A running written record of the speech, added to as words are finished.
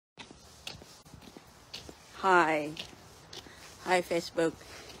Hi Facebook.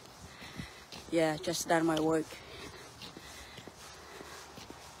 Yeah, just done my work.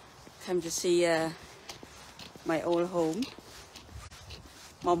 Come to see my old home.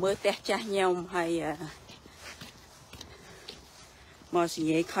 Mà mới test cha nhau hay mà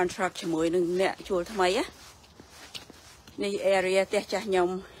gì contract cho mỗi đừng nè chùa tham ấy á. Này area test cha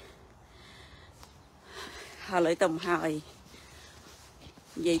nhau hà lấy tầm hai.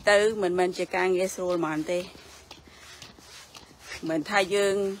 Vậy tới mình chỉ càng nghe rồi mà tê. Mình thay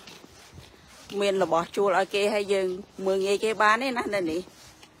dương mình là bỏ chùa ở kia hay dương mười ngày cái bán ấy nè nè.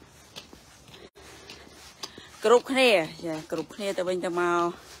 Group này, yeah, group này tụi mình tụi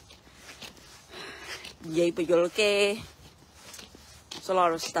mau vậy bây giờ cái a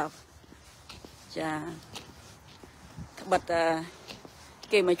lot of stuff, yeah. But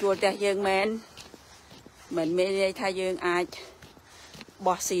cái mà chùa teh dương mình mới thay dương ai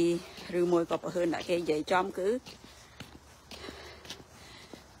bỏ xì rồi môi cọp hơn lại cái vậy trong cứ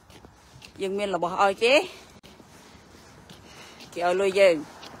dương mình là bỏ oi cái oi lôi dương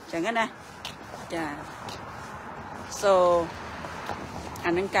chẳng hết nè, yeah. So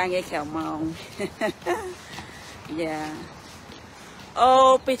anh đang cài nghe kẹo màu. Yeah.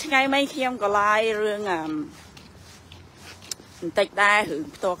 Oh, bị ngày mấy khi em có like rương tách đai hưởng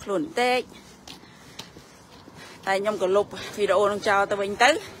to luôn tết. Tại nhom có lục video đang chào tao bình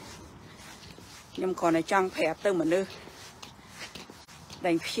tới. Nhom còn này trang phép tới mà nữa.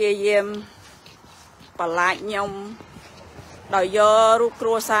 Đành chia diêm bà lại nhom đòi vô rút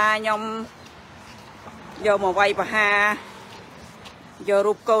cua xa nhom vô mà quay bà ha vô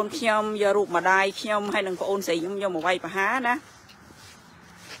rụp con nhom vô rụp mà đai nhom hay đừng có ôn xì nhom vô mà quay bà há nè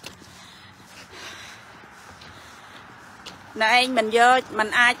nãy mình vô mình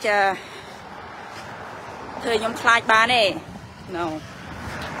ai chờ thời nhom khai ba nè no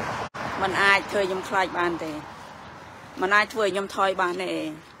mình ai thời nhom khai ban thì mình ai thời nhom thôi ban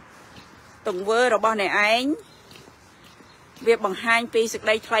nè từng vơ rồi bao này anh việc bằng hai pi sực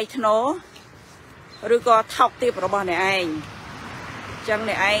đây khai nó rồi có thọc tiếp rồi bao này anh chân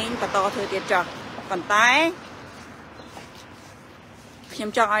này anh và to thời tiết trật còn táiខ្ញុំ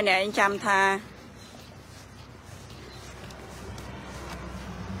ចង់ឲ្យអ្នកឯងចាំ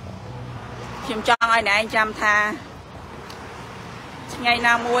ថាថ្ងៃ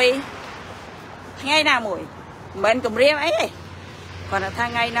ណាមួយមិនគម្រាមអីទេគាត់ថា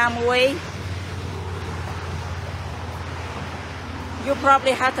ថ្ងៃណាមួយ you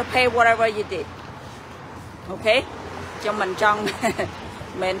probably have to pay whatever you did okay ខ្ញុំមិនចង់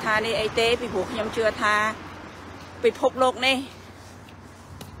មិនថានេះអីទេពីព្រោះខ្ញុំជឿថាពិភពលោកនេះ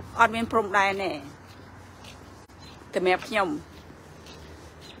អត់មានព្រំដែនទេសម្រាប់ខ្ញុំ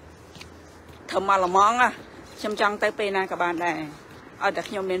ធ្វើមកល្មងខ្ញុំចង់ទៅពេលណាក៏បានដែរឲ្យតែ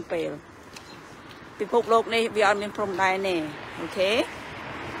ខ្ញុំមានពេលពិភពលោកនេះវាអត់មានព្រំដែនទេអូខេ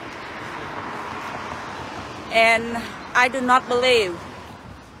and I do not believe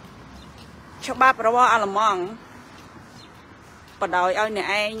ច្បាប់របស់អាល្លឺម៉ង់បដោយឲ្យអ្នក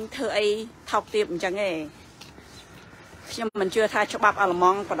ឯងធ្វើអីថោកទាបអញ្ចឹងឯងខ្ញុំមិនជឿថាច្បាប់អាល្លឺ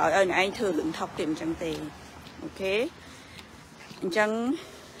ម៉ង់បដោយឲ្យអ្នកឯងធ្វើរឿងថោកទាបអញ្ចឹងទេអូខេអញ្ចឹង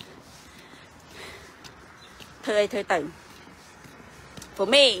ធ្វើអីធ្វើទៅ for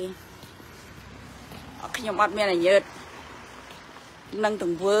me ខ្ញុំអត់មានអាយុនឹងទ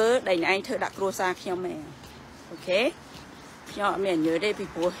ង្វើដែលអ្នកឯងធ្វើដាក់គ្រួសារខ្ញុំទេអូខេខ្ញុំអត់មានអាយុទេពី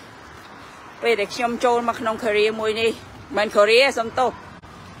ព្រោះពេលដែលខ្ញុំចូលមកក្នុង career មួយនេះមិន career សំទោស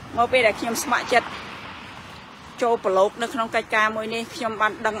មកពេលដែលខ្ញុំស្ម័គ្រចិត្តចូលប្រឡូកនៅក្នុងកិច្ចការមួយនេះខ្ញុំបា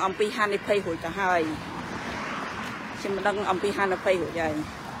នដឹងអំពីហានិភ័យរួចទៅហើយខ្ញុំដឹងអំពីហានិភ័យរួចហើយ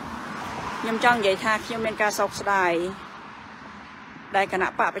ខ្ញុំចង់និយាយថាខ្ញុំមានការសោកស្ដាយដែលគណៈ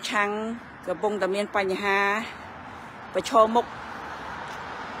បកប្រឆាំងកំពុងតែមានបញ្ហាប្រឈមមុខ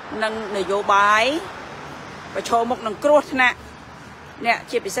នឹងនយោបាយប្រឈមមុខនឹងគ្រោះថ្នាក់អ្នក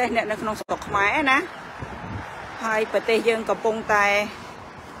ជាពិសេសអ្នកនៅក្នុងស្រុកខ្មែរណាហើយប្រទេសយើងកំពុងតែ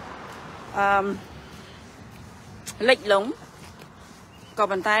លិចលង់ក៏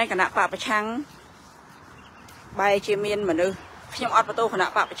ប៉ុន្តែគណៈបកប្រឆាំងបែរជាមានមនុស្សខ្ញុំអត់បន្ទោសគណៈ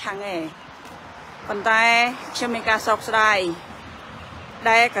បកប្រឆាំងទេប៉ុន្តែខ្ញុំមានការសោកស្ដាយ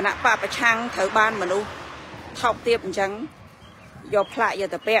ដែលគណៈបកប្រឆាំងត្រូវបានមនុស្សថោកទាបអញ្ចឹងយកផ្លាកយក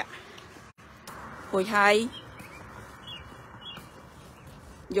ទៅពាក់រួចហើយ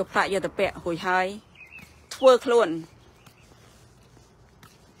យកផ្លាកយកទៅពាក់រួចហើយធ្វើខ្លួន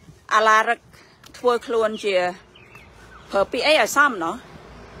អាឡារឹកធ្វើខ្លួនជាប្រើពីអីឲ្យសមណោះ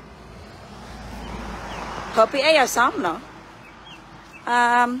ធ្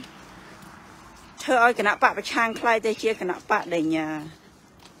វើឲ្យគណៈបកប្រឆាំងខ្លាយទៅជាគណៈបកដែល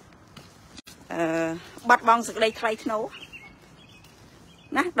bắt bong sự đây thay nấu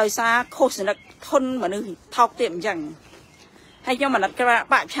nè đời xa khô sự nực thôn mà nữ thọc tiệm chẳng hay cho mà nó cái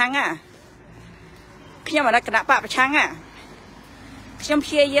bạc trắng à khi mà nó cái bạc trắng à trong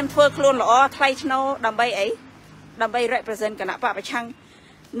khi em phơi luôn là thay nấu đầm bay ấy đầm bay represent cái bạc trắng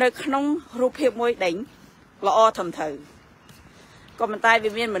nơi không rụp hiệp môi đánh là thầm thử còn mình tay vì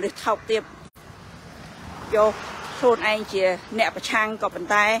miền mà được thọc tiệm vô thôn anh chỉ nẹp trang còn mình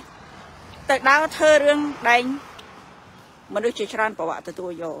tay tại đau thơ rương đánh mà được chỉ tràn bảo vợ từ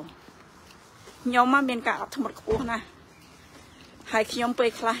tôi vô nhóm mà miền cả thầm một cú na hai khi nhóm bê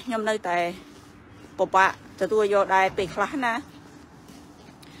khla nhóm nơi tại bảo vợ từ tôi vô đây bê khla na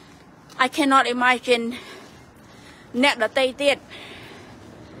I cannot imagine nẹp đã tây tiết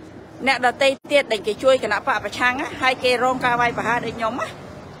nẹp đã tây tiết đánh cái chuôi cái nắp bạc trang á hai cái rong ca vai và hai đứa nhóm á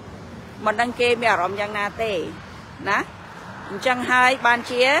mình đang kê mẹ rộm giang na tê ná chẳng hai ban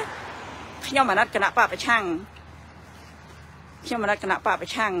chia nhưng mà nó cái nắp bạc trang nhưng mà nó cái nắp bạc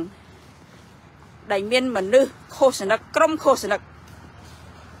trang đại miên mình nữ khô sần nực crom khô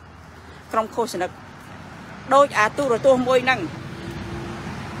sần nực đôi tu rồi tu môi năng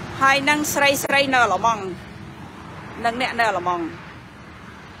hai năng sray nở là mong năng nẹt nở là mong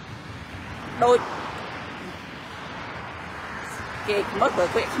đôi cái mất bởi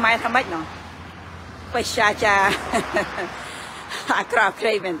quệ mai tham bách nó phải cha cào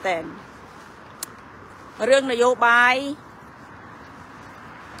cây bên tên riêng là vô bài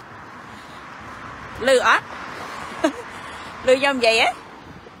lừa ớt lừa dâm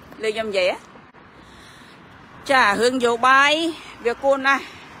vậy á chả hương vô bài việc cô này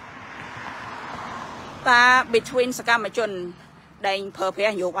ta between scam mà chuẩn đành phở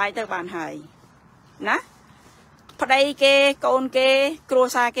phê vô bài tới bàn hải ná ở đây cái con cái cua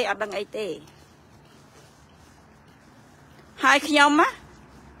sa cái ở đằng ấy tê hai khi nhau á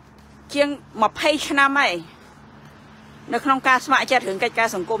chiêng mập hay năm ấy nó không ca smart chặt hưởng cái ca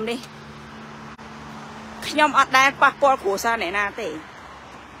sòng cung đi khi nhau ở đây passport của sa này na tê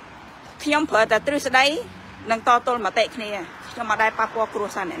khi nhau phở ta từ sau đấy nâng to tôn mà tệ kia khi nhau ở đây passport của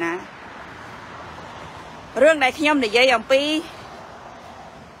sa này na riêng này khi nhau để dây dòng pi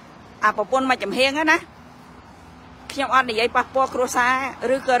à bảo quân mà chậm hiên á ná khi ông ăn để dây passport của sa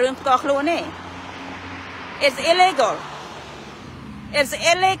rư cờ rương to luôn nè it's illegal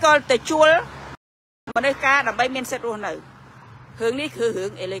từ chua mà nơi ca là bay miền sét luôn này hướng điคือ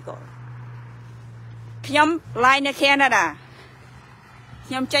hướng illegal khi ông lại nơi Canada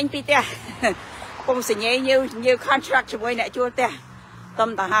khi ông tranh pi tè cùng sự nhẹ như contract cho mấy nè chua tè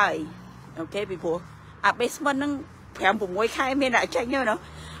tâm ta hai ok bị phụ à basement nó phèm bụng môi khai miền lại tranh nhau nó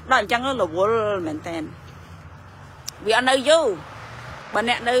đoạn chẳng nó là vô mền tên vì anh nơi vô mà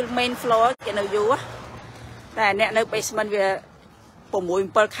nè nơi main floor cái nơi vô áแต่nè nơi basement về bụng môi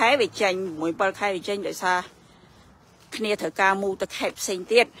bờ khai về tranh môi bờ khai về tranh để xa kia thở ca mu ta khép sinh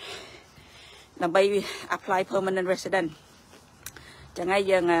tiết là bay apply permanent resident chẳng ai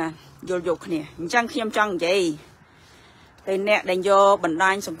giờ vô dục nè chẳng khiêm chẳng gì thì nè đánh vô bình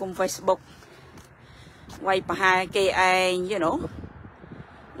đài sòng cung Facebook quay bà hai cái ai you know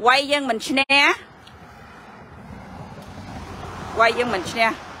quay dân mình nè quay dân mình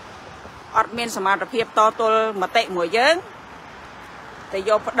nè adminสมาร์ทភាពតទល់មតិមួយយើងតែ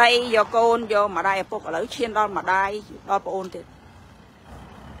យកប្តីយកកូនយកម្ដាយឪពុកឥឡូវឈានដល់ម្ដាយដល់ប្អូនទៀត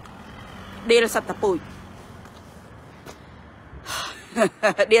ឌីលសត្វតពូច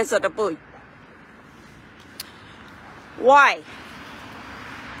ឌីលសត្វតពូច why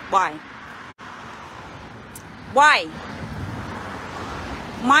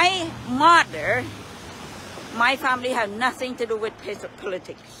my mother my family have nothing to do with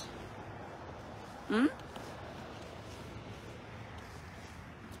politics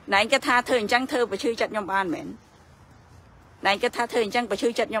này cái tha thường chẳng thơ và chư chặt nhau ban mến này cái tha thường chẳng và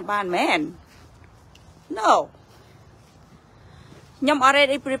chư chặt nhau ban mến no nhóm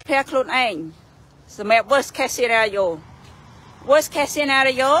already prepare luôn anh so mẹ worst case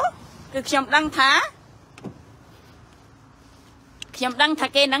scenario cứ nhóm đăng thá nhóm đăng thá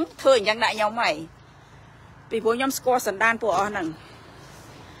kê nắng thường chẳng đại nhau mày vì bố nhóm score sẵn đan của họ nâng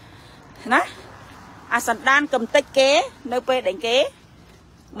ná à sẵn đan cầm tích kế nơi bê đánh kế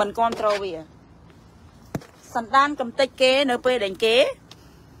mình control vì sẵn đan cầm tích kế nơi bê đánh kế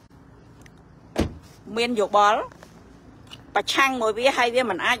miền dục bó và chăng mỗi vía hay vía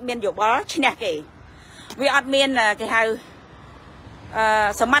mình ai miền dục bó chứ nè kì vì admin là cái hai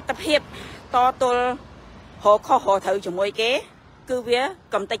smart tập hiệp to tôi hồ kho hồ thử cho mỗi kế cứ vía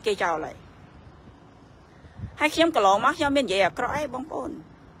cầm tích kế chào lại hai khiêm cả lỗ mắt cho miền vậy à có ai bóng bồn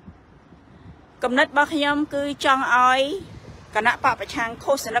cầm nết bác khiêm cứ chọn oi គណៈបពប្រឆាំង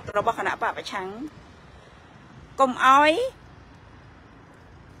ឃោសនិករបស់គណៈបពប្រឆាំងកុំឲ្យ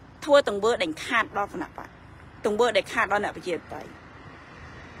ធ្វើទង្វើដេញខាតដល់គណៈបកទង្វើដេញខាតដល់អ្នកប្រជាធិបតេយ្យ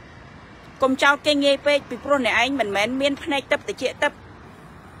កុំចោលគេងាយពេកពីព្រោះអ្នកឯងមិនមែនមានភ្នែកទឹកតិចទឹក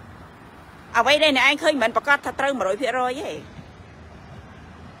អ្វីដែលអ្នកឯងឃើញមិនប្រកាសថាត្រូវ 100% ទេ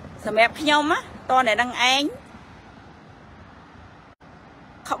សម្រាប់ខ្ញុំតើអ្នកនឹងឯង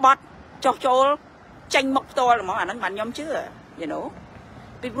ក្បត់ចោះចូលចេញមុខផ្ទាល់ហ្មងអាហ្នឹងបានខ្ញុំជឿ you know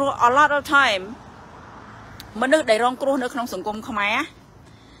ពីព្រោះ a lot of time មនុស្សដែលរងគ្រោះនៅក្នុងសង្គមខ្មែរ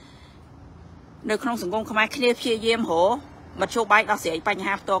នៅក្នុងសង្គមខ្មែរគ្នាព្យាយាមរកមធ្យោបាយដោះស្រាយបញ្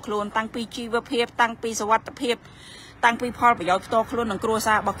ហាផ្ទាល់ខ្លួនតាំងពីជីវភាពតាំងពីសុវត្ថិភាពតាំងពីផលប្រយោជន៍ផ្ទាល់ខ្លួននិងគ្រួ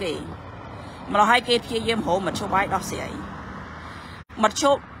សាររបស់គេម្ល៉េះហើយគេព្យាយាមរកមធ្យោបាយដោះស្រាយមធ្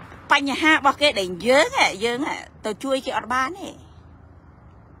យោបាយបញ្ហារបស់គេដែលយើងទៅជួយគេអត់បានទេ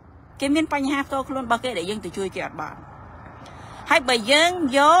គេមានបញ្ហាផ្ទាល់ខ្លួនរបស់គេដែលយើងទៅជួយគេអត់បានហើយបើយើង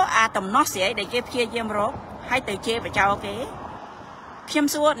យកអាតំណោះស្រាយដែលគេព្យាយាមរកហើយទៅជេរបចោលគេខ្ញុំ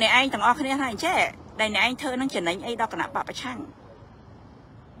សួរអ្នកឯងទាំងអស់គ្នាថាអញ្ចេះដែលអ្នកឯងធ្វើនឹងចំណេញអីដល់គណៈបកប្រឆាំង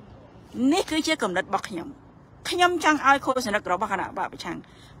នេះគឺជាគំនិតរបស់ខ្ញុំចង់ឲ្យឃោសនិករបស់គណៈបកប្រឆាំង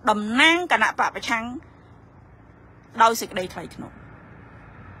តំណាងគណៈបកប្រឆាំងដោយសេចក្តីថ្លៃថ្នូរ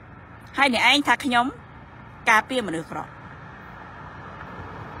ហើយអ្នកឯងថាខ្ញុំការពារមនុស្សក្រក់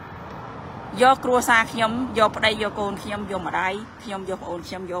យកគ្រួសារខ្ញុំយកប្តីយកកូនខ្ញុំយកម្ដាយខ្ញុំយកប្អូន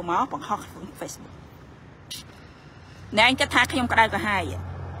ខ្ញុំយកមកបង្ហោះក្នុង Facebook អ្នកឯងគិតថាខ្ញុំក្តៅក្រហាយ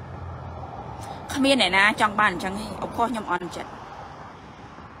គ្មានអ្នកណាចង់បានអញ្ចឹងទេអបខុសខ្ញុំអន់ចិត្ត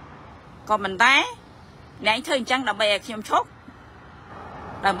ក៏មិនតែអ្នកឯងធ្វើអញ្ចឹងដើម្បីឲ្យខ្ញុំឈប់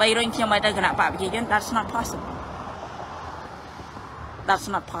ដើម្បីរុញខ្ញុំឲ្យទៅគណៈបកប្រជាជន that's not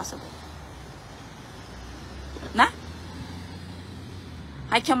possible ណា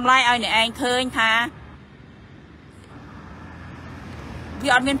ហើយខ្ញុំឡាយឲ្យអ្នកឯងឃើញថាវា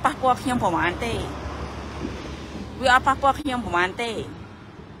អត់មានប៉ះពាល់ខ្ញុំប្រហែលទេវាអត់ប៉ះពាល់ខ្ញុំប្រហែលទេ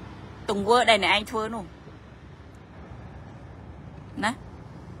ទង្វើដែលអ្នកឯងធ្វើនោះណា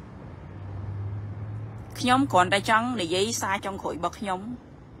ខ្ញុំគ្រាន់តែចង់និយាយសារចុងក្រោយរបស់ខ្ញុំ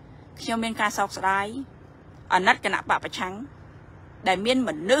មានការសោកស្ដាយអាណិតគណៈបកប្រឆាំងដែលមានម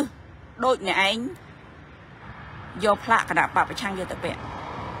នុស្សដូចអ្នកឯងយកផ្លាកគណៈបកប្រឆាំងយកទៅពាក់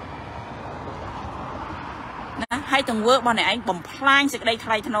ណាហើយទង្វើរបស់អ្នកឯងបំផ្លាញសេចក្តីថ្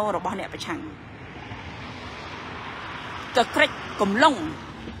លៃថ្នូររបស់អ្នកប្រឆាំងក៏ក្រិចកំឡុង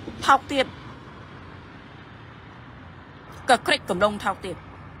ថោកទៀតក៏ក្រិចកំឡុងថោកទៀត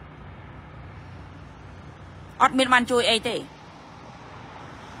អត់មានបានជួយអីទេ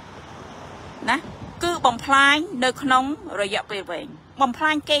ណាគឺបំផ្លាញនៅក្នុងរយៈពេលវែងបំផ្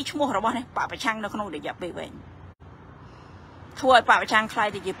លាញកេរ្តិ៍ឈ្មោះរបស់នេះបកប្រឆាំងនៅក្នុងរយៈពេលវែងធ្វើឲ្យបកប្រឆាំងខ្លាយ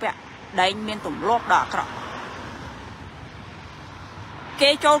ទៅជាពាក់ដែលមានទម្លាប់ដ៏អាក្រក់គេ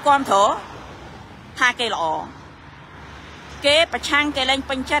ចូលគ្រប់គ្រងថាគេល្អគេប្រឆាំងគេលែង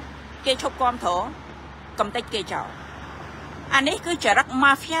ពេញចិត្តគេឈប់គ្រប់គ្រងកំតិចគេចោលអានេះគឺចរិត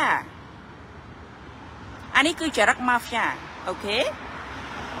ម៉ាហ្វៀអូខេ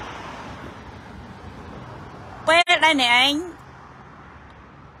ពេលដែលអ្នកឯង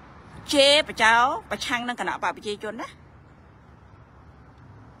ជេរបចោប្រឆាំងនឹងគណៈបកប្រជាជនណា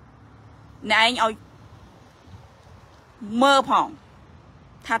អ្នកឯងឲ្យមើលផង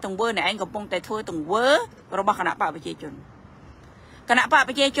ថាទង្វើអ្នកឯងកំពុងតែធ្វើទង្វើរបស់គណៈបកប្រជាជន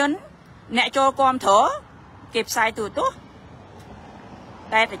អ្នកចូលគ្រប់គ្រងគេផ្សាយទូទស្សន៍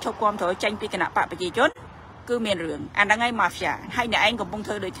តែឈប់គ្រប់គ្រងចេញពីគណៈបកប្រជាជនគឺមានរឿងអាហ្នឹងហើយម៉ាហ្វៀហើយអ្នកឯងកំពុង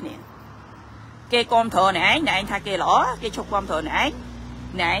ធ្វើដូចគ្នាគេគ្រប់គ្រងអ្នកឯងថាគេល្អគេឈប់គ្រប់គ្រងអ្ន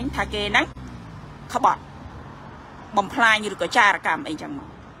កឯងថាគេហ្នឹងក្បត់បំផ្លាញឬក៏ចារកម្មអីចឹងមក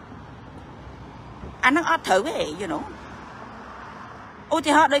អាហ្នឹងអត់ត្រូវទេ you know ឧ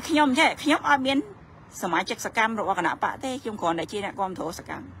ទាហរណ៍ដូចខ្ញុំចេះខ្ញុំអត់មានសមាជិកសកម្មរបស់គណៈបកទេខ្ញុំគ្រាន់តែជាអ្នកគ្រប់គ្រងស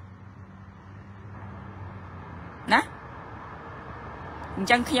កម្មណាអញ្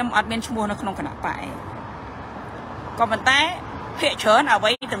ចឹងខ្ញុំអត់មានឈ្មោះនៅក្នុងគណៈបកឯងក៏ប៉ុន្តែភាគច្រើនអ្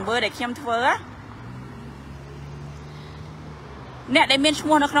វីទាំងធ្វើដែលខ្ញុំធ្វើអ្នកដែលមានឈ្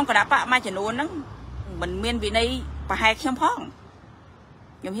មោះនៅក្នុងគណៈបកមួយចំនួនហ្នឹងមិនមានវិន័យប្រហែលខ្ញុំផង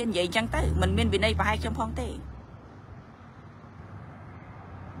ខ្ញុំហ៊ាននិយាយអញ្ចឹងទៅមិនមានវិន័យប្រហែលខ្ញុំផងទេ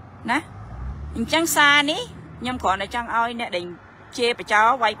ណាអញ្ចឹងសារនេះខ្ញុំគ្រាន់តែចង់ឲ្យអ្នកដែលជេរបចោ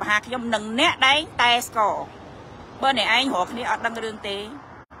វាយប្រហារខ្ញុំនិងអ្នកដែលតែស្គាល់បើអ្នកឯងរកគ្នាអត់ដឹងរឿងទេ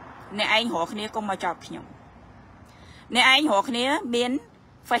អ្នកឯងរកគ្នាកុំមកចោទខ្ញុំអ្នកឯងរកគ្នាមាន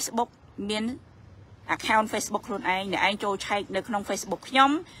Facebook មាន account Facebook ខ្លួនឯងអ្នកឯងចូលឆែកនៅក្នុង Facebook ខ្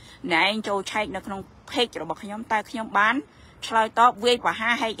ញុំអ្នកឯងចូលឆែកនៅក្នុង page របស់ខ្ញុំតើខ្ញុំបានឆ្លើយតបវាយប្រហា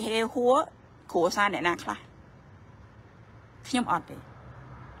រហែកហេហួរគ្រួសារអ្នកណាខ្លះ ខ្ញុំអត់ទេ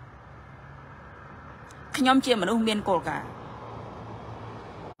ខ្ញុំជាមនុស្សមានគោលការណ៍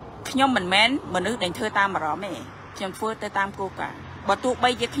ខ្ញុំមិនមែនមនុស្សដែលធ្វើតាមអារម្មណ៍ទេខ្ញុំធ្វើទៅតាមគោលការណ៍បើទោះបី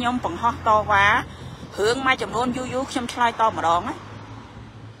ជាខ្ញុំបង្ហោះតវ៉ារឿងមួយចំនួនយូរខ្ញុំឆ្លើយតបម្ដងណា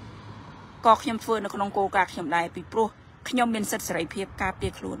ក៏ខ្ញុំធ្វើនៅក្នុងគោលការណ៍ខ្ញុំដែរពីព្រោះខ្ញុំមានសិទ្ធិសេរីភាពការពា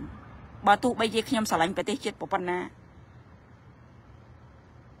រខ្លួនបើទោះបីជាខ្ញុំស្រឡាញ់ប្រទេសជាតិប៉ុណ្ណា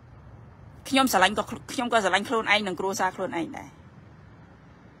ខ្ញុំស្រឡាញ់ក៏ខ្ញុំក៏ស្រឡាញ់ខ្លួនឯងនិងគ្រួសារខ្លួនឯងដែរ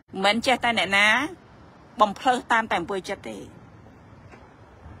មិនចេះតែអ្នកណាបំភ្លើសតាមតែអំពើចិត្តទេ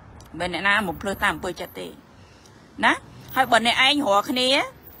មិនអ្នកណាបំភ្លើសតាមអំពើចិត្តទេណាហើយបើអ្នកឯងរកគ្នា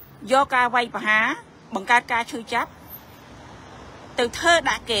យកការវាយប្រហារបង្កើតការឈឺចាប់ទៅធ្វើ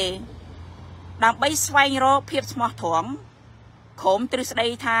ដាក់គេដើម្បីស្វែងរកភាពស្មោះត្រង់ក្រុមទ្រឹស្ដី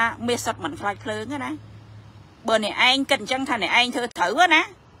ថាមេសិតមិនខ្លាចភ្លើងណាបើអ្នកឯងគិតអញ្ចឹងថាអ្នកឯងធ្វើត្រូវណា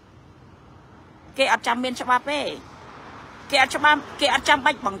គេអត់ចាំមានច្បាប់ទេគេអត់ច្បាប់គេអត់ចាំ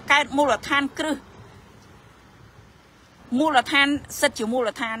បាច់បង្កើតមូលដ្ឋានគ្រឹះមូលដ្ឋានសិទ្ធិជាមូល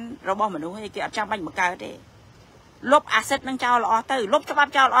ដ្ឋានរបស់មនុស្សទេគេអត់ចាំបាច់បង្កើតទេលុបអាសិទ្ធនឹងចោលអស់ទៅលុបច្បា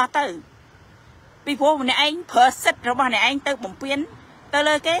ប់ចោលអស់ទៅពីព្រោះអ្នកឯងប្រើសិទ្ធិរបស់អ្នកឯងទៅបំពេញទៅ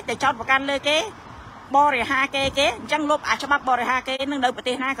លើគេទៅចោទប្រកាន់លើគេបរិហាគេអញ្ចឹងលុបអាច្បាប់បរិហាគេនឹងនៅប្រ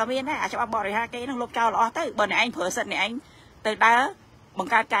ទេសណាក៏មានដែរអាច្បាប់បរិហាគេនឹងលុបចោលអស់ទៅបើអ្នកឯងប្រើសិទ្ធិអ្នកឯងទៅដើរប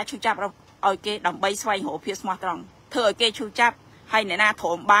ង្កើតការឈឺចាប់ឲ្យគេដើម្បីស្វែងរកភាពស្មោះត្រង់ធ្វើឲ្យគេឈឺចាប់ហើយអ្នកណាទ្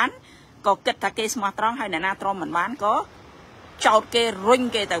រាំបានក៏គិតថាគេស្មោះត្រង់ហើយអ្នកណាទ្រាំមិនបានក៏ចោទគេរុញ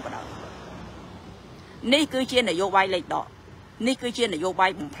គេទៅបណ្ដោយនេះគឺជានយោបាយលេខដកនេះគឺជានយោបាយ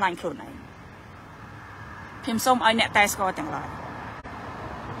បំផ្លាញខ្លួនឯងខ្ញុំសូមឲ្យអ្នកតែស្គាល់ទាំងឡាយ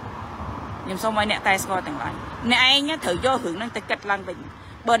ខ្ញុំសូមឲ្យអ្នកតែស្គាល់ទាំងឡាយអ្នកឯងត្រូវយករឿងហ្នឹងទៅគិតឡើងវិញ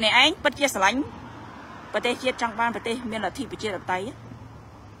បើអ្នកឯងពិតជាស្រឡាញ់ប្រទេសជាតិចង់បានប្រទេសមានលទ្ធិប្រជាធិបតេយ្យ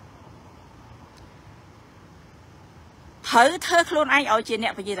ត្រូវធ្វើខ្លួនឯងឲ្យជាអ្ន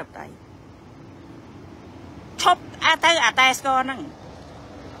កប្រជាធិបតេយ្យឈប់អាតែស្គាល់ហ្នឹង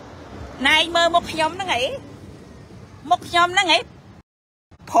ណៃមើលមុខខ្ញុំហ្នឹងអីមុខខ្ញុំហ្នឹងអី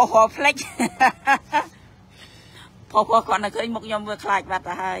ផុសផ្លេចផុសគាត់នៅឃើញមុខខ្ញុំវាខ្លាចបាត់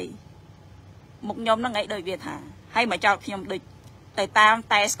ទៅហើយមុខខ្ញុំហ្នឹងអីដូចវាថាហើយមកចោតខ្ញុំដូចទៅតាម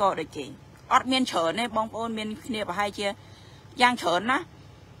តែស្គាល់ដូចគេអត់មានច្រើនទេបងប្អូនមានគ្នាប្រហែលជាយ៉ាងច្រើនណា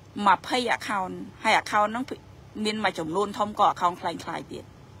20 account ហើយ account ហ្នឹងមានមួយចំនួនធំក៏ account ខ្លាំងៗទៀត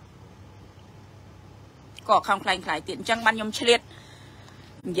ក៏ account ខ្លាំងៗទៀតអញ្ចឹងបានខ្ញុំឆ្លៀត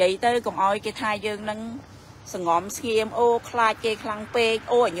និយាយទៅកុំឲ្យគេថាយើងនឹងសង្ងំស្ងៀមអូខ្លាចគេខ្លាំងពេក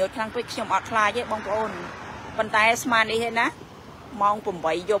អូអញើតខ្លាំងពេកខ្ញុំអត់ខ្លាចទេបងប្អូនប៉ុន្តែស្មាននេះទេណាម៉ោង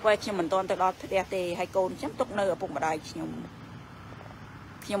8យប់ហើយខ្ញុំមិនទាន់ទៅដល់ផ្ទះទេហើយកូនខ្ញុំទុកនៅឪពុកម្ដាយខ្ញុំ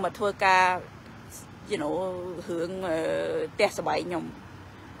មកធ្វើការរឿងផ្ទះសបាយខ្ញុំ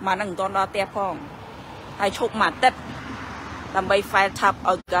មកនឹងមិនទាន់ដល់ផ្ទះផងហើយឈប់មួយអាទិត្យដើម្បី file tab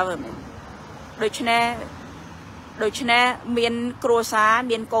ឲ្យ government ដូច្នេះមានគ្រួសារ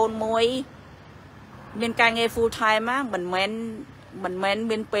មានកូនមួយមានការងារ full time មិនមែន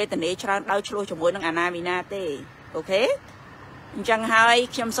មានពេលតនេច្រើនដោយឆ្លោះជាមួយនឹងអាណាវិណាទេអូខេអញ្ចឹងហើយ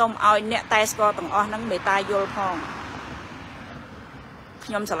ខ្ញុំសូមឲ្យអ្នកតែស្គាល់ទាំងអស់ហ្នឹងមេត្តាយល់ផង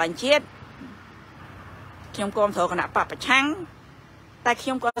ខ្ញុំស្រឡាញ់ជាតិខ្ញុំគាំទ្រគណៈបព្វប្រឆាំងតែខ្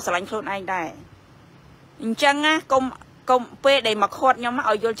ញុំក៏ស្រឡាញ់ខ្លួនឯងដែរអញ្ចឹងណាកុំពេលដែលមកខាត់ខ្ញុំ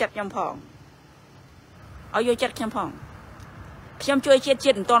ឲ្យយល់ចិត្តខ្ញុំផងឲ្យយល់ចិត្តខ្ញុំផងខ្ញុំជួយជាតិ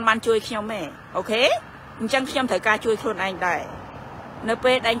មិនទាន់បានជួយខ្ញុំទេអូខេអញ្ចឹងខ្ញុំត្រូវការជួយខ្លួនឯងដែរនៅ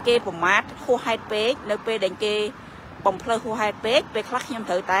ពេលដែលគេប្រមាថហួសហេតុពេកនៅពេលដែលគេបំភ្លើសហួសហេតុពេកពេលខ្លះខ្ញុំ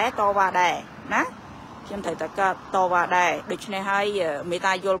ត្រូវតែតវ៉ាដែរណាខ្ញុំត្រូវតែតវ៉ាដែរដូច្នេះហើយមេត្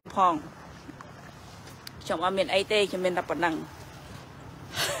តាយល់ផងខ្ញុំអត់មានអីទេខ្ញុំមានតែប៉ុណ្ណឹង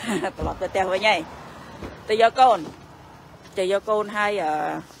ត្រឡប់ទៅផ្ទះវិញហើយទៅយកកូនហើយ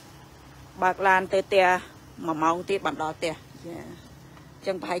បើកឡានទៅផ្ទះ1ម៉ោងទៀតបានដល់ផ្ទះអញ្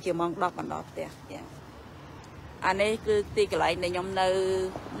ចឹងប្រហែលជាម៉ោង10បានដល់ផ្ទះអានេះគឺទីកន្លែងដែលខ្ញុំ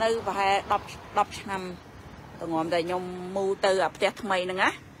នៅប្រហែល10ឆ្នាំតងំតែខ្ញុំមូទៅអាផ្ទះថ្មីហ្នឹងណា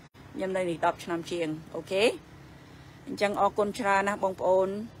ខ្ញុំនៅនេះ10ឆ្នាំជាងអូខេអញ្ចឹងអរគុណច្រើនណាស់បងប្អូន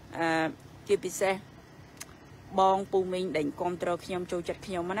ជាពិសេសបងពូមីងដែលគ្រប់គ្រងខ្ញុំចូលចិត្ត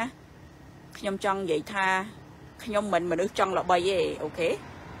ខ្ញុំណាខ្ញុំចង់និយាយថាខ្ញុំមិនមនុស្សចង់ល្បីទេអូខេ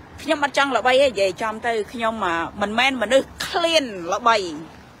ខ្ញុំអត់ចង់ល្បីទេនិយាយចំទៅខ្ញុំមិនមែនមនុស្សឃ្លានល្បី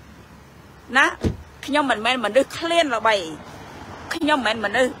ណាខ្ញុំមិនមែនមនុស្សឃ្លានល្បីខ្ញុំមិនមែនម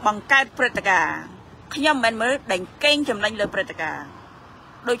នុស្សបង្កើតព្រឹត្តិការណ៍ខ្ញុំមិនមែនមនុស្សដែលកេងចំណេញលើព្រឹត្តិការណ៍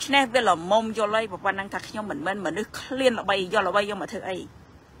ដូច្នេះវាល្មមយល់ហើយប៉ុណ្ណឹងថាខ្ញុំមិនមែនមនុស្សឃ្លានល្បីយកល្បីយកមកធ្វើអី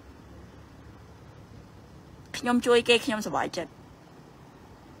ខ្ញុំជួយគេខ្ញុំសប្បាយចិត្ត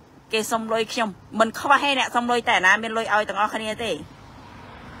cái xong lôi khiêm mình không hay nè xong lôi tẻ ná mình lôi ao tầng ao khăn thế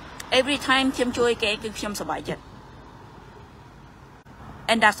every time khiêm chui cái khiêm sờ bài chất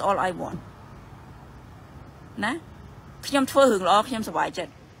and that's all I want nè khiêm thưa hưởng lo khiêm sờ bài chất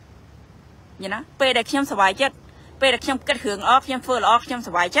như nè pe để khiêm sờ bài chất pe để khiêm kết hưởng lo khiêm thưa lo khiêm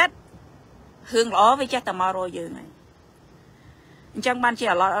sờ bài chất hưởng lo với chất tầm rồi giờ này chẳng ban chỉ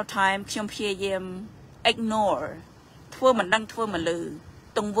a lot of time khiêm phê yếm ignore thưa mình đăng thưa mình lư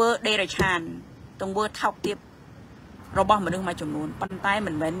tông vơ đây là tràn tông vơ thọc tiếp rồi bao mình đừng mà chồng luôn bàn tay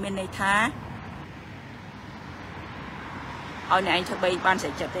mình bên bên này thá ở này anh thưa bay ban sẽ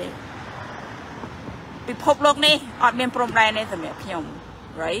chặt đi bị phốp lốc này ở bên prom đài này thầm đẹp nhom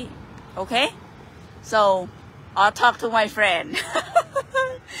right okay so I'll talk to my friend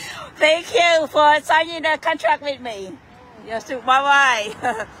thank you for signing the contract with me yes bye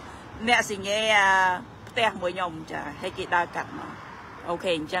bye nè xin nghe tè mùi nhom chả hay kỹ đa cắt mà ok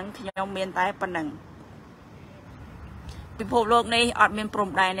chẳng thì nhom miền tây pan năng bị phốp lốc này ở bên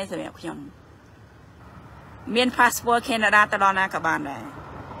prom đài này thầm đẹp nhom miền passport Canadaตลอดนะกับบ้านได้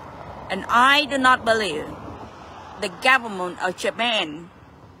and I do not believe the government of Japan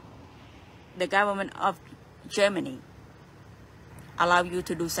the government of Germany allow you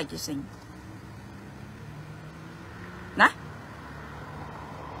to do such a thing นะ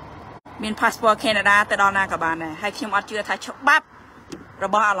មាន passport Canada ទៅដល់ណាក៏បានដែរហើយខ្ញុំអត់ជឿថាច្បាប់រ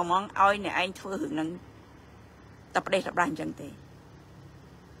បស់អាឡម៉ង់ឲ្យអ្នកឯងធ្វើរឿងហ្នឹងតែប្រទេសប្រដាស់អញ្ចឹងទេ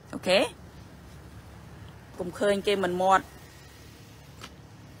អូខេកុំឃើញគេមិនមាត់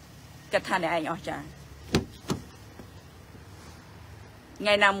គិតថាអ្នកឯងអស់ចាថ្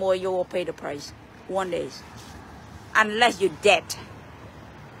ងៃណាមួយ you will pay the price one day unless you dead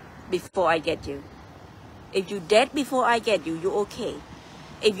before I get you if you dead before I get you you okay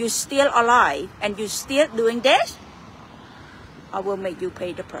if you still alive and you still doing this I will make you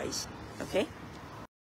pay the price okay